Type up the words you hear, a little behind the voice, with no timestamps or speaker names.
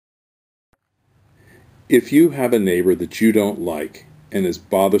If you have a neighbor that you don't like and is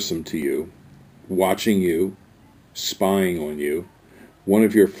bothersome to you, watching you, spying on you, one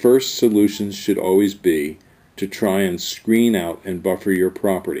of your first solutions should always be to try and screen out and buffer your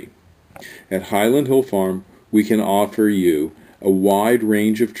property. At Highland Hill Farm, we can offer you a wide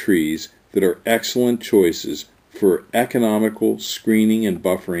range of trees that are excellent choices for economical screening and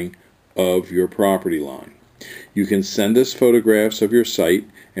buffering of your property line. You can send us photographs of your site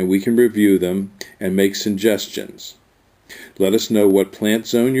and we can review them and make suggestions. Let us know what plant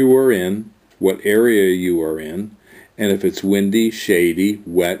zone you are in, what area you are in, and if it's windy, shady,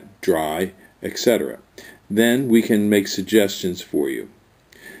 wet, dry, etc. Then we can make suggestions for you.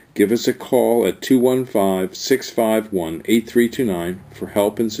 Give us a call at 215-651-8329 for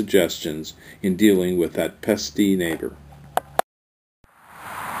help and suggestions in dealing with that pesky neighbor.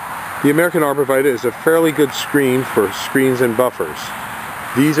 The American Arborvita is a fairly good screen for screens and buffers.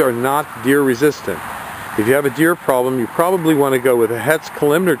 These are not deer resistant. If you have a deer problem, you probably want to go with a Hetz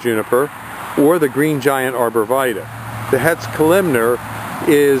columnar juniper or the Green Giant Arborvita. The Hetz columnar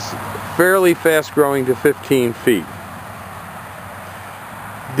is fairly fast growing to 15 feet.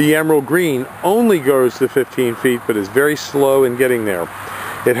 The emerald green only grows to 15 feet but is very slow in getting there.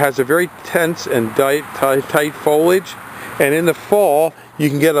 It has a very tense and tight foliage, and in the fall you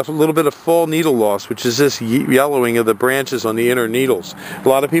can get a little bit of fall needle loss, which is this yellowing of the branches on the inner needles. A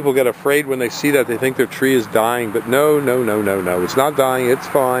lot of people get afraid when they see that. They think their tree is dying, but no, it's not dying, it's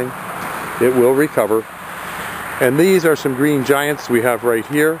fine. It will recover. And these are some green giants we have right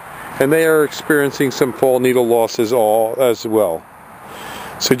here, and they are experiencing some fall needle losses as well.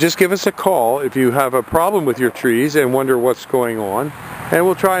 So just give us a call if you have a problem with your trees and wonder what's going on, and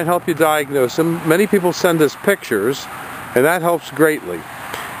we'll try and help you diagnose them. Many people send us pictures, and that helps greatly.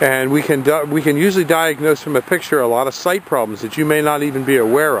 And we can usually diagnose from a picture a lot of sight problems that you may not even be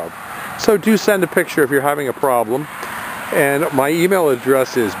aware of. So do send a picture if you're having a problem. And my email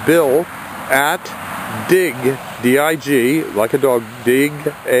address is bill@dig, D-I-G, like a dog,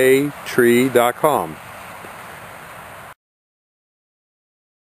 digatree.com.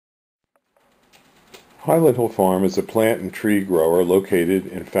 Highland Hill Farm is a plant and tree grower located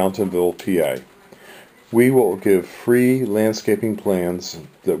in Fountainville, PA. We will give free landscaping plans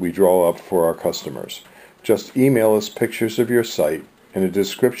that we draw up for our customers. Just email us pictures of your site and a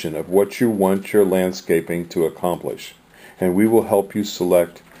description of what you want your landscaping to accomplish, and we will help you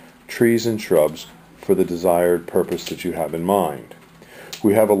select trees and shrubs for the desired purpose that you have in mind.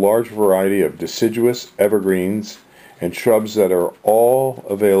 We have a large variety of deciduous, evergreens, and shrubs that are all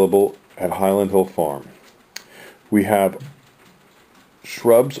available at Highland Hill Farm. We have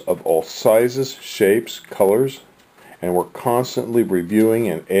shrubs of all sizes, shapes, colors, and we're constantly reviewing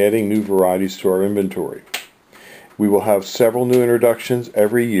and adding new varieties to our inventory. We will have several new introductions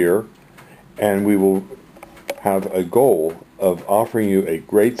every year, and we will have a goal of offering you a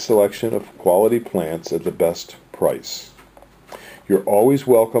great selection of quality plants at the best price. You're always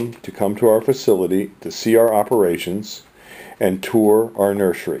welcome to come to our facility to see our operations and tour our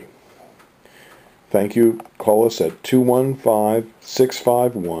nursery. Thank you. Call us at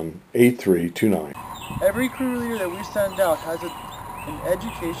 215-651-8329. Every crew leader that we send out has an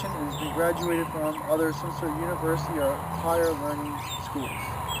education and has been graduated from either some sort of university or higher learning schools.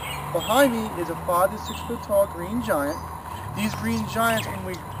 Behind me is a 5 to 6 foot tall green giant. These green giants, when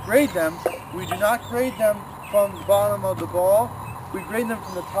we grade them, we do not grade them from the bottom of the ball. We grade them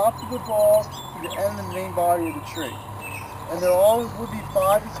from the top of the ball to the end of the main body of the tree. And they all would be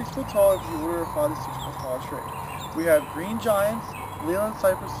 5 to 6 foot tall if you order a 5 to 6 foot tall tree. We have green giants, Leland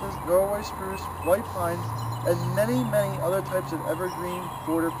cypresses, Norway spruce, white pines, and many other types of evergreen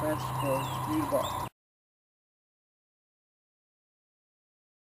border plants for you to buy.